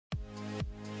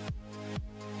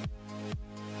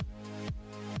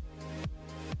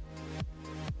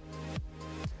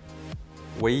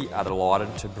We are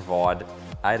delighted to provide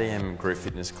 8 AM group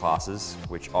fitness classes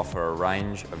which offer a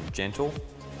range of gentle,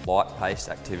 light-paced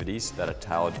activities that are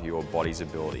tailored to your body's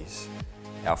abilities.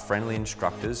 Our friendly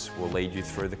instructors will lead you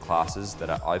through the classes that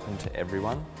are open to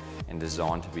everyone and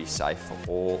designed to be safe for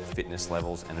all fitness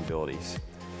levels and abilities.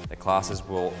 The classes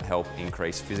will help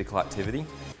increase physical activity,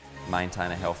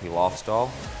 maintain a healthy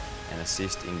lifestyle, and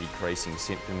assist in decreasing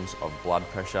symptoms of blood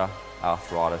pressure,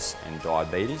 arthritis and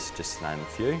diabetes, just to name a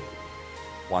few.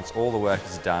 Once all the work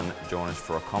is done, join us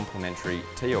for a complimentary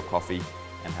tea or coffee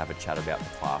and have a chat about the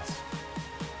class.